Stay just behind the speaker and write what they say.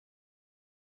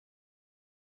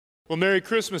Well, Merry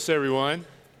Christmas, everyone.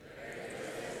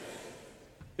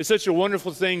 It's such a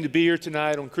wonderful thing to be here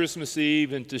tonight on Christmas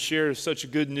Eve and to share such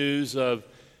good news of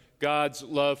God's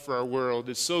love for our world.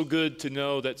 It's so good to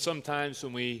know that sometimes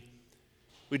when we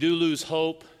do lose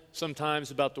hope, sometimes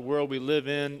about the world we live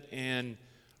in and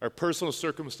our personal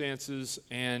circumstances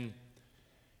and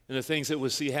the things that we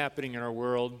see happening in our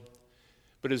world.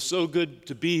 But it's so good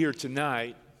to be here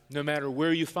tonight, no matter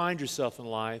where you find yourself in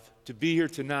life, to be here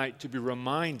tonight to be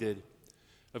reminded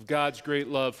of God's great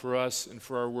love for us and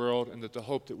for our world and the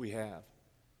hope that we have.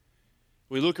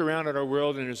 We look around at our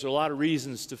world and there's a lot of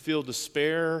reasons to feel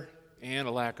despair and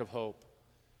a lack of hope.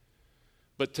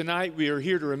 But tonight we are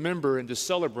here to remember and to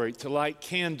celebrate, to light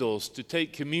candles, to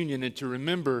take communion, and to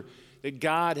remember that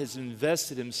God has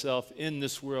invested himself in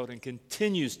this world and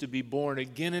continues to be born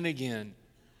again and again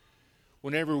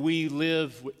whenever we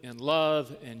live and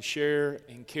love and share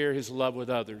and care his love with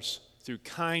others through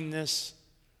kindness,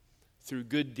 through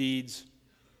good deeds,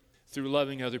 through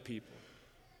loving other people.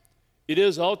 It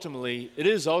is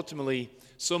ultimately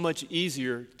so much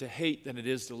easier to hate than it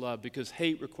is to love, because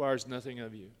hate requires nothing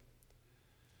of you.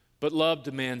 But love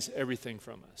demands everything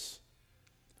from us,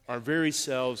 our very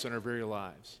selves and our very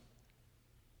lives.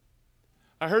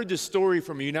 I heard this story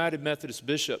from a United Methodist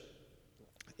bishop,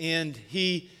 and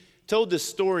he told this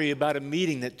story about a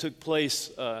meeting that took place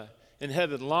in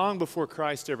heaven long before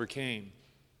Christ ever came.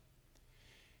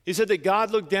 He said that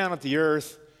God looked down at the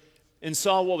earth and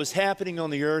saw what was happening on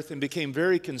the earth and became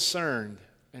very concerned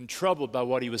and troubled by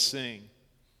what he was seeing.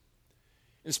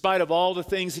 In spite of all the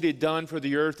things that he had done for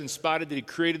the earth, in spite of that he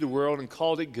created the world and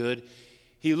called it good,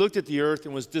 he looked at the earth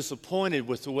and was disappointed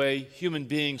with the way human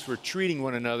beings were treating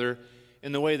one another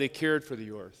and the way they cared for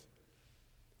the earth.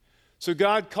 So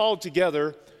God called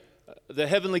together the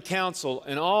heavenly council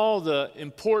and all the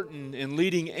important and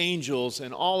leading angels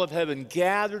and all of heaven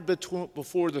gathered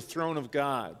before the throne of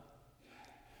God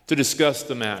to discuss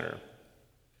the matter.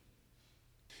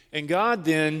 And God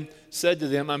then said to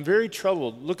them, I'm very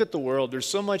troubled. Look at the world. There's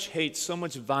so much hate, so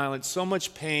much violence, so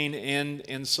much pain,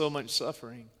 and so much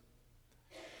suffering.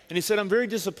 And he said, I'm very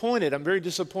disappointed. I'm very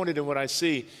disappointed in what I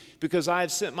see, because I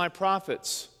have sent my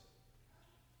prophets.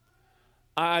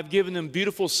 I've given them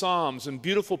beautiful psalms and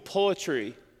beautiful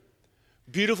poetry,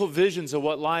 beautiful visions of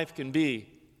what life can be.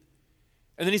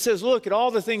 And then he says, look at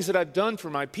all the things that I've done for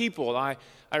my people. I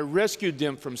rescued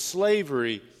them from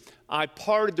slavery. I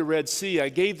parted the Red Sea. I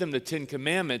gave them the Ten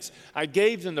Commandments. I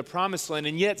gave them the Promised Land.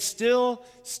 And yet still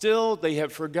they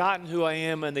have forgotten who I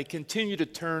am, and they continue to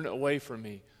turn away from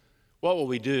me. What will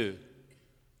we do?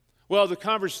 Well, the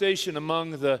conversation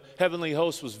among the heavenly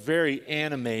hosts was very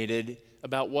animated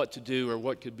about what to do or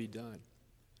what could be done.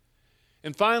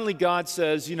 And finally, God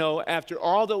says, after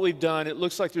all that we've done, it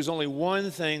looks like there's only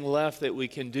one thing left that we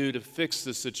can do to fix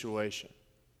the situation.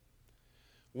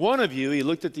 One of you, he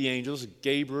looked at the angels,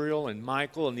 Gabriel and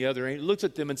Michael and the other angels, looked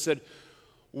at them and said,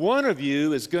 one of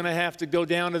you is going to have to go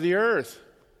down to the earth.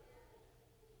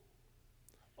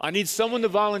 I need someone to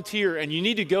volunteer, and you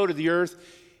need to go to the earth,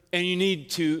 and you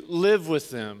need to live with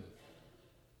them.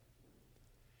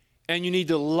 And you need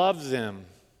to love them.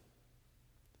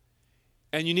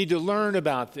 And you need to learn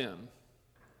about them.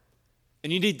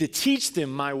 And you need to teach them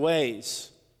my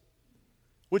ways.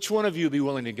 Which one of you would be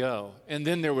willing to go? And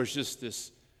then there was just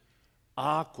this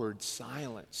awkward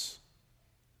silence.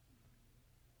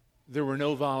 There were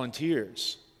no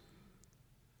volunteers.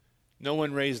 No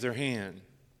one raised their hand.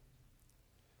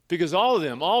 Because all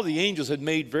the angels had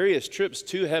made various trips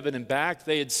to heaven and back.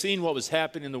 They had seen what was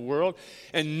happening in the world,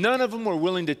 and none of them were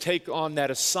willing to take on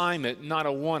that assignment,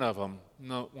 not one of them.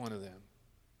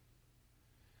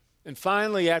 And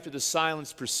finally, after the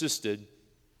silence persisted,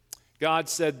 God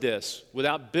said this,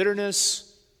 without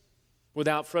bitterness,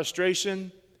 without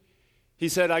frustration, he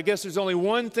said, I guess there's only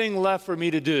one thing left for me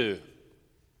to do.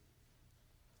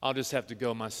 I'll just have to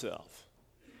go myself.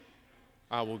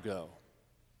 I will go.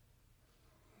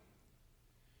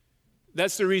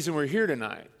 That's the reason we're here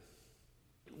tonight.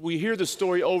 We hear the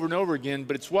story over and over again,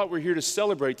 but it's what we're here to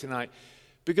celebrate tonight,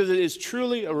 because it is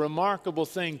truly a remarkable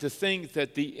thing to think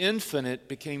that the infinite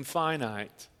became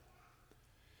finite,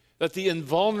 that the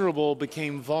invulnerable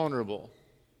became vulnerable,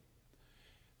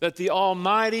 that the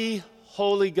almighty,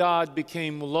 holy God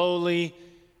became lowly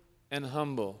and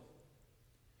humble.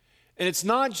 And it's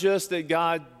not just that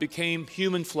God became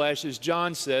human flesh, as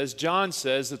John says. John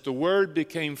says that the Word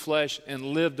became flesh and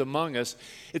lived among us.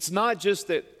 It's not just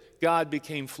that God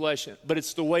became flesh, but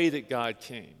it's the way that God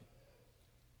came.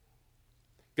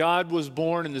 God was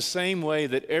born in the same way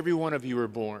that every one of you were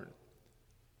born.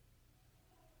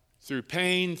 Through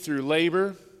pain, through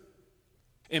labor,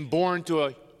 and born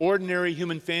to ordinary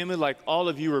human family like all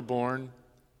of you were born.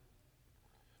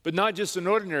 But not just an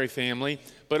ordinary family,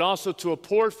 but also to a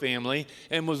poor family,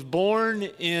 and was born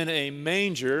in a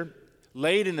manger,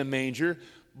 laid in a manger,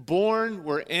 born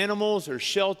where animals are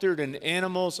sheltered and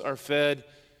animals are fed,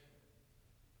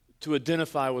 to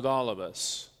identify with all of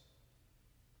us.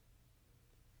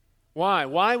 Why?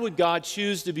 Why would God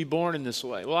choose to be born in this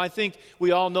way? Well, I think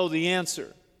we all know the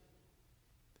answer.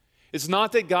 It's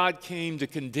not that God came to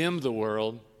condemn the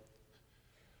world,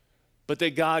 but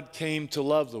that God came to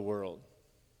love the world.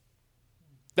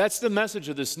 That's the message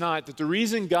of this night, that the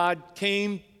reason God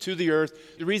came to the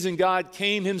earth, the reason God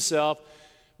came himself,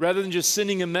 rather than just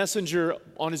sending a messenger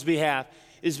on his behalf,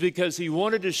 is because he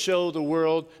wanted to show the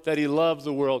world that he loved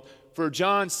the world. For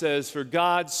John says, "For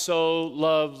God so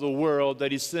loved the world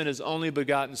that he sent his only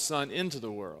begotten Son into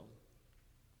the world."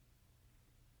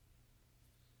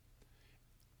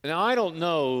 Now, I don't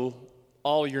know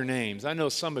all your names. I know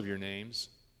some of your names.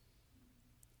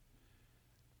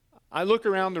 I look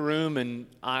around the room and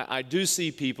I do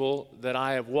see people that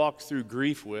I have walked through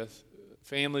grief with,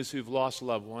 families who've lost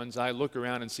loved ones. I look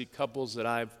around and see couples that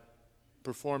I've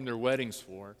performed their weddings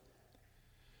for.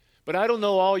 But I don't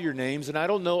know all your names, and I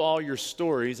don't know all your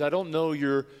stories. I don't know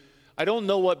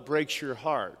what breaks your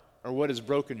heart or what has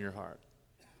broken your heart.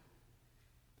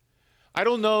 I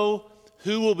don't know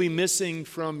who will be missing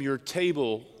from your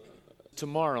table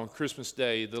tomorrow on Christmas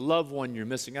Day, the loved one you're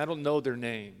missing. I don't know their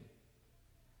name.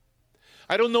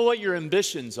 I don't know what your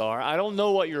ambitions are. I don't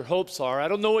know what your hopes are. I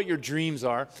don't know what your dreams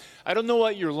are. I don't know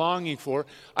what you're longing for.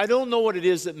 I don't know what it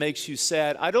is that makes you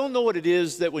sad. I don't know what it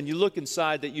is that when you look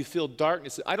inside that you feel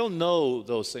darkness. I don't know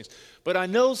those things. But I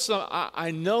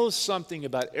know something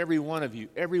about every one of you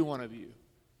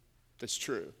that's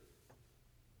true.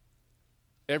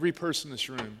 Every person in this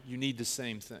room, you need the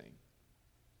same thing.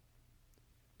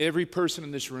 Every person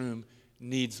in this room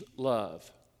needs love.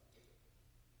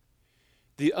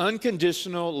 The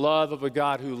unconditional love of a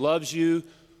God who loves you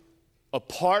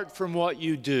apart from what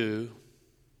you do,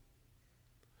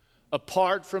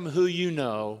 apart from who you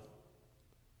know,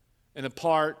 and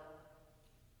apart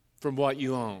from what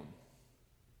you own.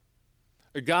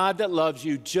 A God that loves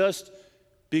you just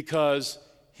because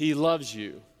he loves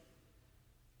you.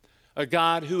 A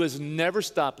God who has never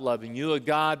stopped loving you, a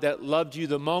God that loved you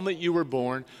the moment you were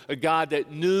born, a God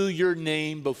that knew your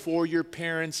name before your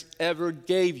parents ever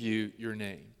gave you your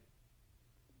name.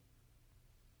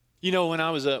 You know, when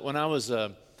I was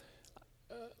a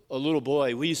little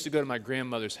boy, we used to go to my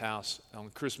grandmother's house on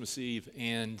Christmas Eve,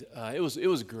 and it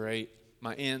was great.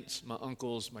 My aunts, my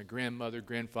uncles, my grandmother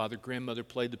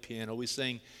played the piano. We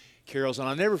sang carols, and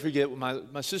I'll never forget when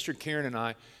my sister Karen and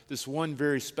I, this one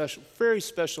very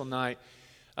special night,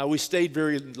 we stayed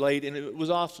very late, and it was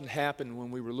often happened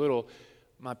when we were little.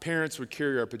 My parents would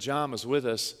carry our pajamas with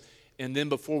us, and then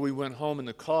before we went home in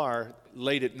the car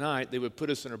late at night, they would put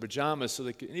us in our pajamas.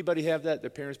 So anybody have that? Their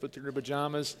parents put them in their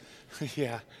pajamas?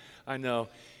 Yeah, I know.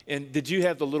 And did you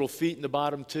have the little feet in the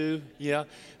bottom too? Yeah,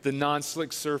 the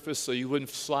non-slick surface so you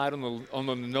wouldn't slide on the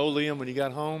linoleum when you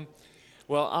got home.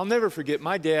 Well, I'll never forget,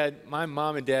 my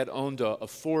mom and dad owned a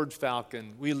Ford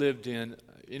Falcon. We lived in,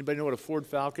 anybody know what a Ford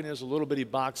Falcon is? A little bitty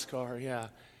boxcar, yeah.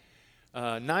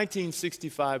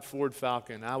 1965 Ford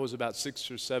Falcon. I was about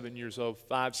 6 or 7 years old,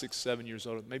 5, 6, 7 years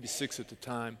old, maybe 6 at the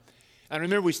time. And I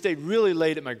remember we stayed really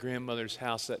late at my grandmother's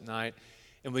house that night,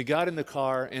 and we got in the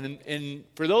car, and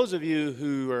for those of you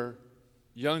who are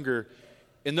younger,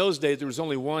 in those days there was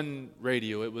only one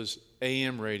radio. It was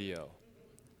AM radio.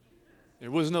 There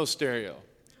was no stereo.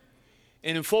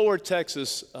 And in Fort Worth,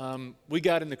 Texas, we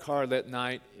got in the car that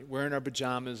night wearing our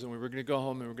pajamas, and we were going to go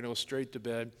home and we were going to go straight to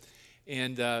bed.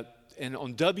 And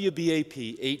on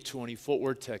WBAP 820, Fort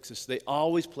Worth, Texas, they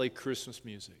always play Christmas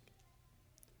music.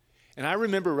 And I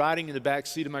remember riding in the back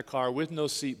seat of my car with no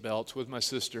seat belts with my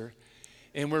sister,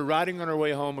 and we're riding on our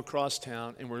way home across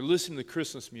town, and we're listening to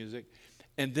Christmas music,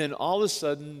 and then all of a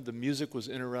sudden, the music was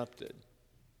interrupted.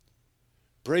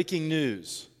 Breaking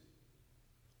news.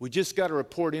 We just got a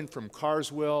report in from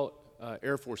Carswell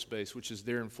Air Force Base, which is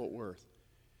there in Fort Worth.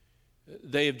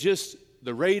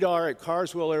 The radar at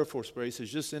Carswell Air Force Base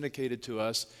has just indicated to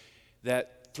us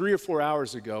that 3 or 4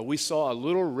 hours ago, we saw a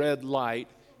little red light.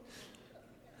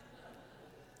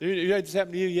 Did this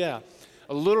happen to you? Yeah.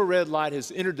 A little red light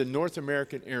has entered the North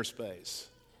American airspace.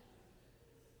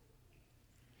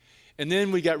 And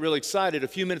then we got really excited. A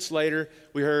few minutes later,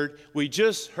 we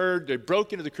just heard, they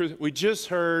broke into the cruise, we just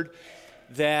heard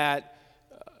that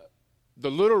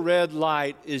the little red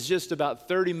light is just about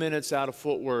 30 minutes out of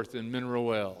Fort Worth in Mineral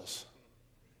Wells.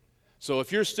 So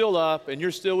if you're still up and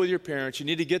you're still with your parents, you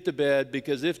need to get to bed,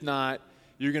 because if not,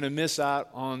 you're going to miss out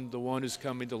on the one who's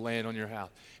coming to land on your house.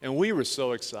 And we were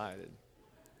so excited.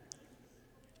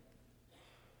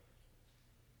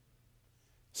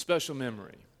 Special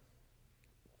memory.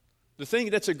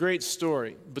 That's a great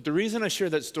story, but the reason I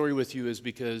share that story with you is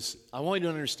because I want you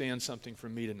to understand something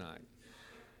from me tonight.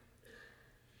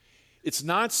 It's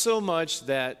not so much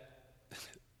that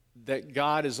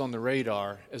God is on the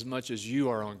radar as much as you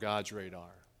are on God's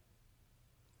radar.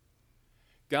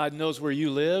 God knows where you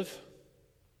live.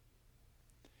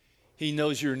 He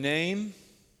knows your name.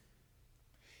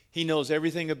 He knows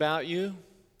everything about you.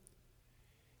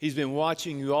 He's been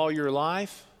watching you all your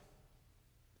life.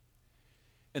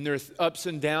 And there are ups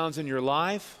and downs in your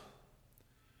life.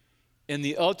 And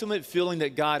the ultimate feeling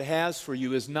that God has for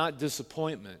you is not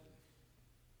disappointment,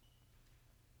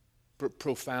 but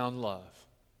profound love.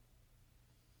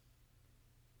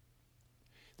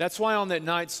 That's why on that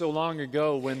night so long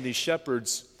ago when the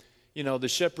shepherds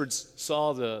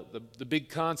saw the big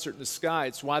concert in the sky,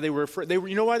 it's why they were afraid.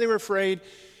 You know why they were afraid?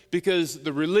 Because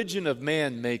the religion of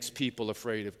man makes people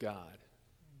afraid of God.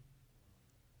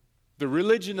 The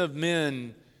religion of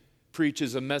men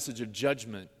preaches a message of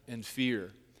judgment and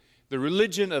fear. The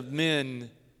religion of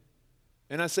men,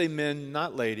 and I say men,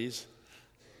 not ladies,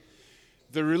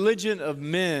 the religion of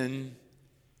men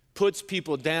puts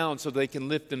people down so they can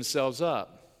lift themselves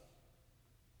up.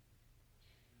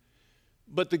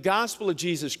 But the gospel of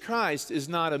Jesus Christ is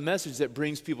not a message that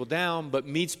brings people down, but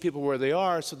meets people where they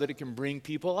are so that it can bring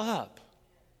people up.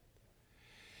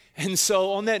 And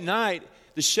so on that night,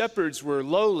 the shepherds were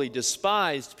lowly,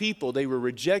 despised people. They were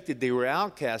rejected. They were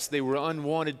outcasts. They were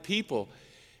unwanted people.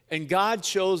 And God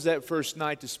chose that first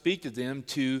night to speak to them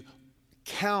to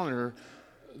counter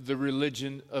the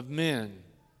religion of men.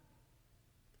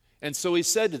 And so he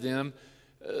said to them,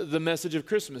 the message of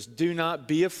Christmas, do not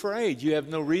be afraid. You have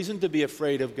no reason to be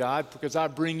afraid of God because I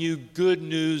bring you good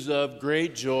news of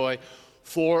great joy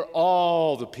for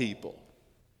all the people.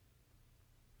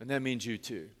 And that means you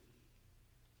too.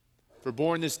 For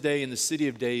born this day in the city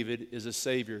of David is a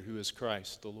Savior who is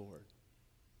Christ the Lord.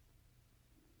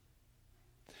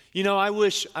 You know, I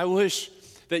wish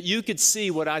that you could see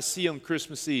what I see on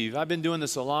Christmas Eve. I've been doing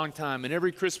this a long time, and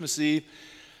every Christmas Eve,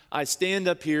 I stand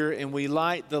up here and we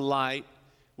light the light.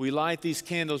 We light these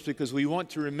candles because we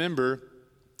want to remember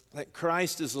that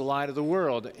Christ is the light of the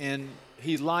world, and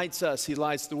He lights us. He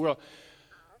lights the world.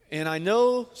 And I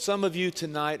know some of you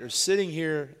tonight are sitting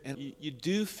here and you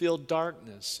do feel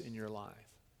darkness in your life.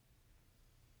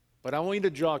 But I want you to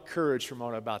draw courage from what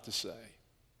I'm about to say.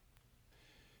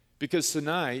 Because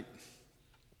tonight,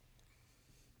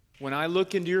 when I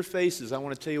look into your faces, I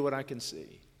want to tell you what I can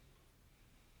see.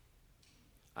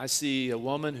 I see a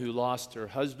woman who lost her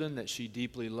husband that she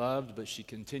deeply loved, but she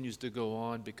continues to go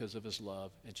on because of his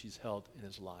love, and she's held in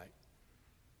his light.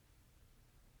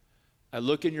 I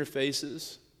look in your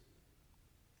faces,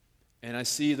 and I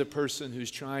see the person who's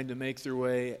trying to make their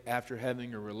way after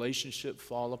having a relationship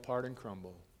fall apart and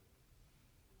crumble.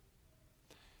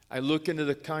 I look into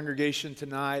the congregation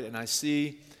tonight, and I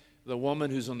see the woman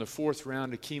who's on the 4th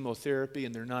round of chemotherapy,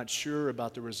 and they're not sure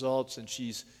about the results, and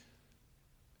she's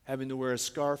having to wear a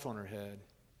scarf on her head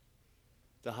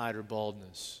to hide her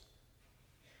baldness.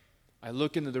 I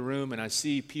look into the room and I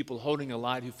see people holding a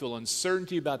light who feel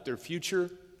uncertainty about their future,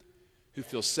 who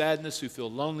feel sadness, who feel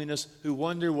loneliness, who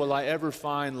wonder, will I ever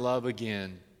find love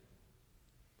again?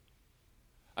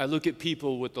 I look at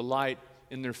people with the light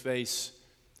in their face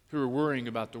who are worrying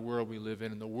about the world we live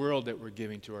in and the world that we're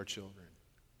giving to our children.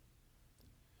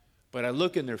 But I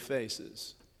look in their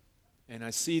faces and I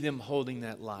see them holding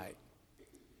that light.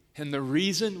 And the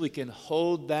reason we can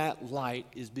hold that light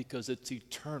is because it's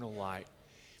eternal light.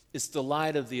 It's the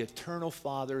light of the eternal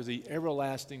Father, the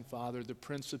everlasting Father, the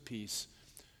Prince of Peace,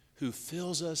 who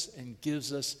fills us and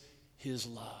gives us His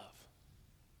love.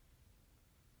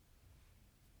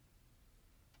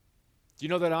 Do you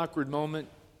know that awkward moment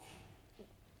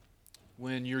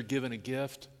when you're given a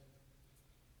gift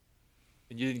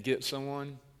and you didn't get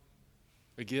someone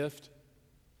a gift?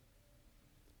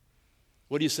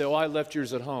 What do you say? Oh, I left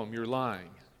yours at home. You're lying.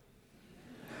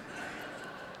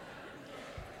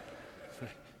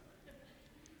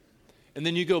 And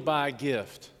then you go buy a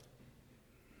gift,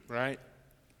 right?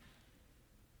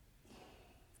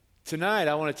 Tonight,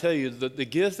 I want to tell you that the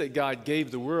gift that God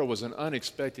gave the world was an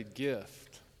unexpected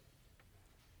gift.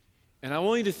 And I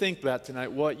want you to think about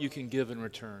tonight what you can give in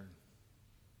return.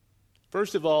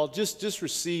 First of all, just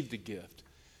receive the gift.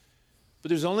 But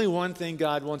there's only one thing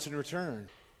God wants in return.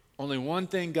 Only one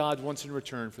thing God wants in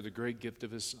return for the great gift of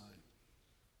His Son.